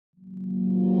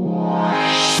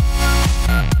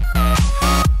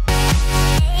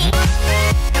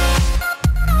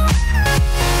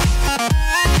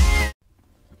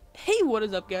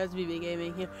What is up, guys? BB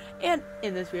Gaming here, and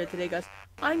in this video today, guys,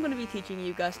 I'm going to be teaching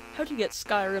you guys how to get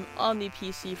Skyrim on the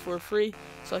PC for free.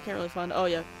 So I can't really find, oh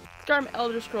yeah, Skyrim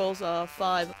Elder Scrolls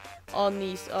 5 on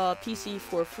the PC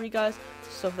for free, guys.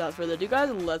 So without further ado, guys,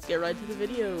 let's get right to the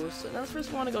video. So now the first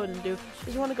thing you want to go ahead and do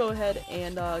is you want to go ahead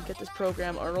and get this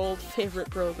program, our old favorite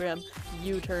program,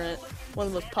 U-Turret, one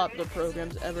of the most popular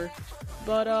programs ever.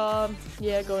 But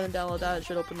yeah, go ahead and download that. It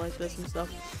should open like this and stuff.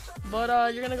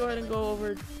 But you're gonna go ahead and go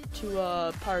over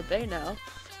to Pirate Bay now,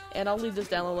 and I'll leave this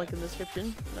download link in the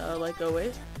description, like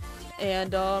always.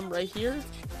 And right here,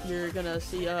 you're gonna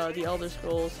see the Elder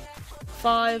Scrolls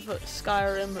 5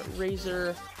 Skyrim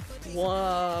Razor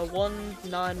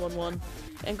 1911,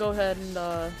 and go ahead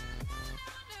and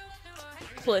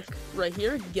click right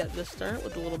here, get this turret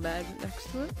with the little magnet next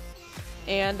to it,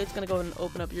 and it's gonna go ahead and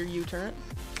open up your U-Turret.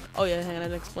 Oh yeah, hang on, I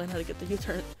didn't explain how to get the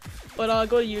U-Turret. But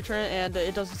go to U-Turret, and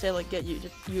it doesn't say like get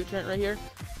U-Turret right here,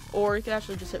 or you can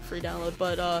actually just hit free download.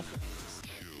 But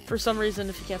for some reason,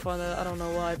 if you can't find that, I don't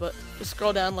know why, but just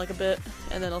scroll down like a bit,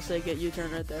 and then it'll say get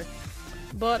U-Turret right there.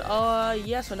 But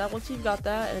yeah, so now once you've got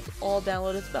that and it's all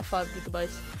downloaded, it's about 5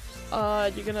 gigabytes.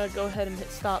 You're gonna go ahead and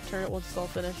hit stop turret once it's all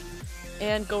finished,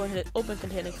 and go and hit open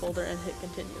containing folder and hit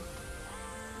continue.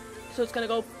 So it's gonna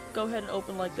go ahead and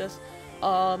open like this.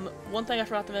 One thing I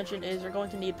forgot to mention is you're going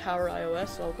to need Power iOS,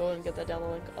 so I'll go ahead and get that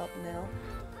download link up now.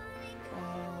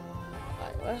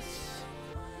 iOS.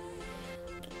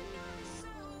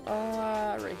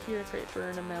 Right here, create,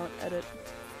 burn, amount, edit,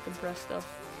 compress stuff.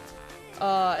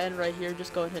 And right here,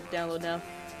 just go ahead and hit download now,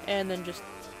 and then just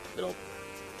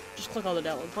click all the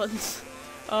download buttons.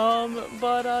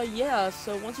 Yeah,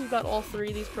 so once you've got all 3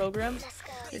 of these programs,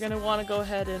 you're gonna want to go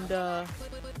ahead and,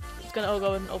 it's gonna go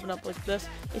ahead and open up like this.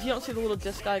 If you don't see the little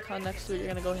disk icon next to it, you're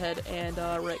gonna go ahead and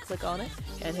right click on it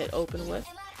and hit open with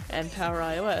and Power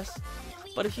iOS.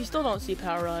 But if you still don't see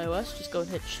Power iOS, just go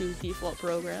ahead and hit choose default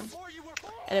program.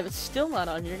 And if it's still not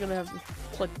on here, you're gonna have to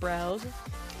click browse,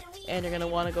 and you're gonna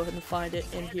want to go ahead and find it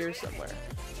in here somewhere.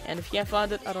 And if you can't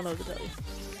find it, I don't know what to tell you.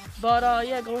 But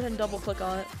yeah, go ahead and double click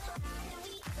on it.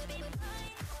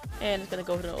 And it's going to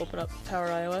go ahead and open up Power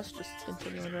iOS, just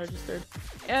continue and registered.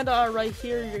 And right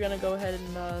here, you're going to go ahead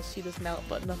and see this mount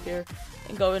button up here,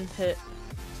 and go and hit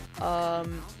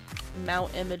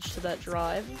mount image to that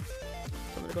drive. So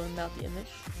I'm going to go and mount the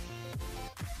image.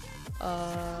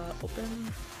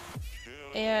 Open.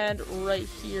 And right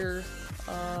here,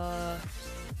 hang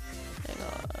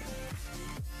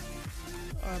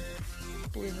on.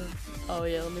 Oh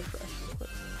yeah, let me refresh real quick.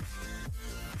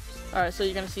 Alright, so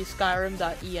you're going to see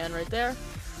Skyrim.en right there.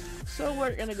 So what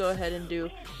you're going to go ahead and do,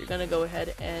 you're going to go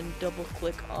ahead and double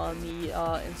click on the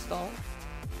install.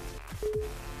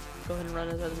 Go ahead and run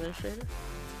as administrator.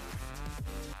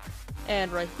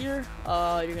 And right here,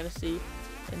 you're going to see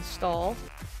install.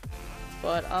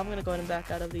 But I'm going to go ahead and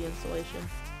back out of the installation.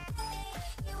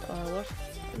 What?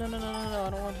 No, I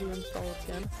don't want to install it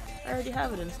again. I already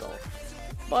have it installed.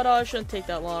 But it shouldn't take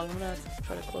that long. I'm going to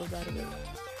try to close out of it.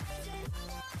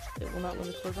 It will not let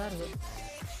me close out of it.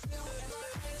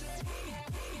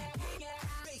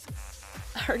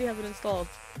 I already have it installed.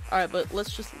 Alright, but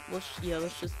let's just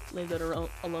leave that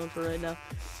alone for right now.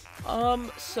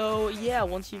 So yeah,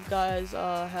 once you guys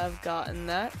have gotten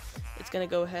that, it's gonna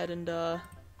go ahead and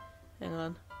hang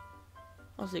on.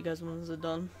 I'll see you guys when this is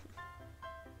done.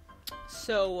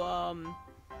 So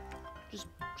just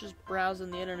browsing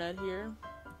the internet here.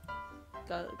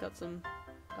 Got some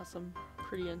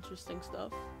pretty interesting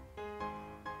stuff.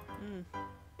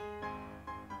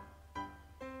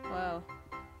 Wow.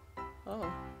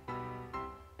 Oh.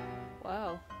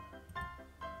 Wow.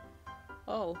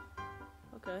 Oh.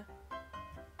 Okay.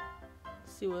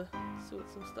 Let's see what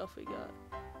some stuff we got.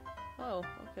 Oh,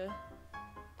 okay.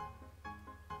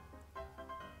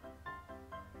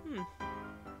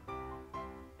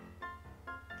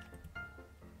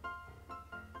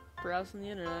 Browsing the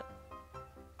internet.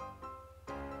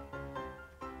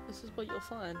 This is what you'll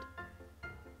find.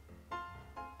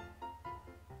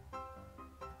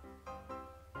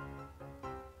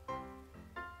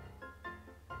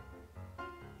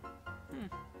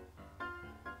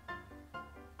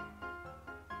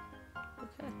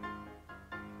 Okay.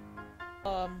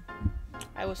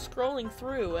 I was scrolling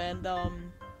through, and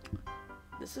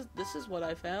this is what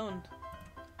I found.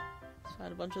 Just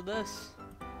found a bunch of this.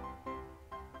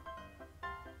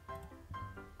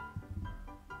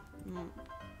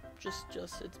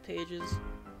 Just it's pages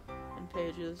and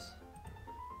pages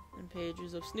and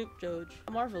pages of Snoop Doge.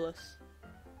 Marvelous.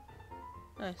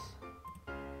 Nice.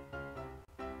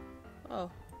 Oh,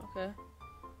 okay.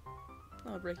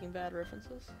 Oh, Breaking Bad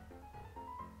references.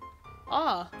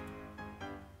 Ah!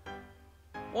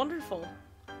 Wonderful.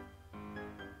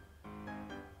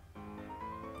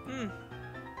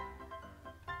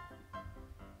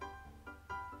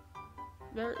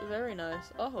 Very, very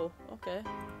nice. Oh, okay.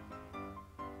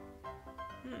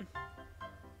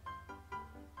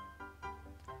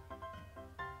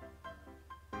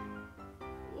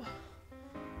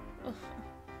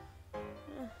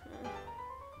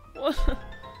 What?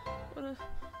 What is...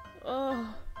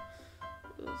 Oh.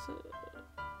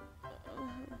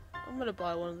 I'm gonna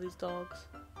buy one of these dogs.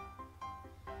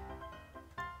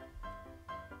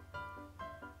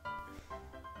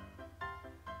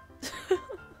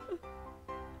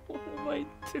 What am I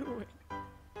doing?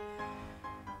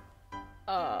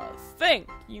 Think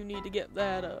you need to get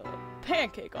that,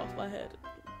 pancake off my head.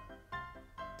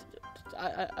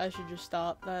 I should just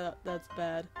stop. That's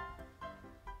bad.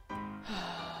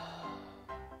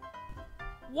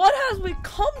 What has we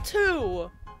come to?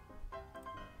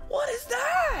 What is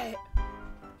that?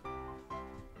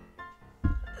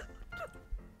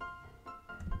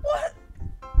 What?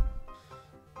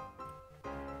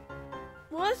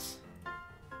 What?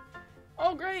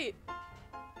 Oh, great.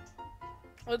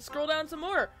 Let's scroll down some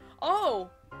more. Oh.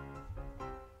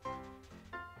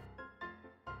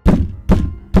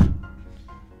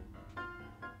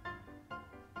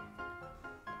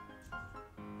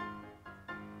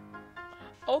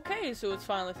 Okay, so it's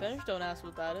finally finished. Don't ask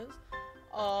what that is.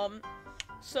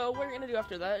 So what you're gonna do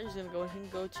after that is you're gonna go ahead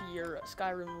and go to your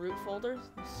Skyrim root folder.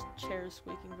 This chair is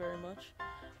squeaking very much.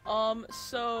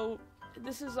 So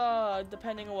this is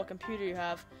depending on what computer you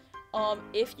have.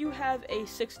 If you have a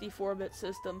 64-bit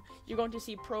system, you're going to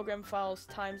see program files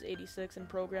times 86 in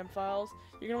program files.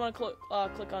 You're going to want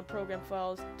to click on program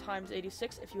files times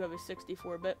 86 if you have a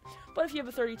 64-bit. But if you have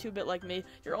a 32-bit like me,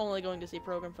 you're only going to see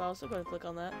program files, so go ahead and click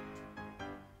on that.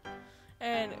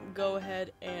 And go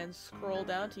ahead and scroll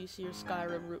down till you see your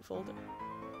Skyrim root folder.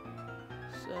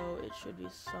 So it should be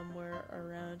somewhere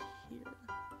around here.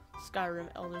 Skyrim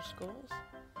Elder Scrolls.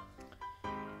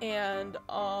 And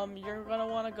you're gonna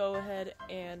want to go ahead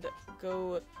and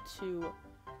go to,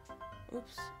 you're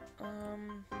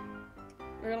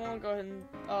gonna want to go ahead and,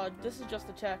 this is just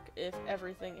to check if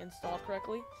everything installed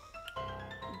correctly,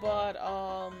 but,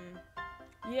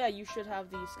 yeah, you should have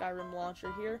the Skyrim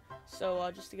launcher here, so,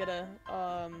 just to get a,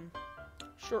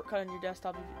 shortcut on your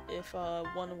desktop if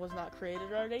one was not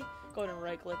created already, go ahead and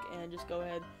right-click and just go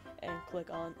ahead and click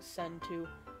on Send to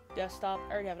Desktop.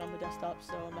 I already have it on the desktop,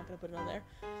 so I'm not gonna put it on there.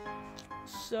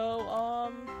 So,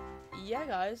 yeah,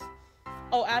 guys.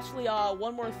 Oh, actually,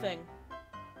 one more thing.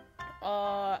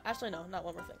 Actually, no, not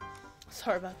one more thing.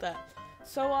 Sorry about that.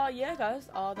 So, yeah, guys,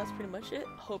 that's pretty much it.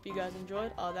 Hope you guys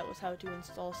enjoyed. That was how to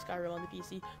install Skyrim on the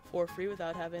PC for free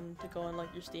without having to go on,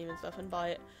 like, your Steam and stuff and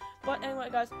buy it. But anyway,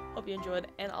 guys, hope you enjoyed,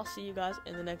 and I'll see you guys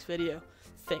in the next video.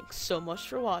 Thanks so much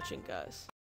for watching, guys.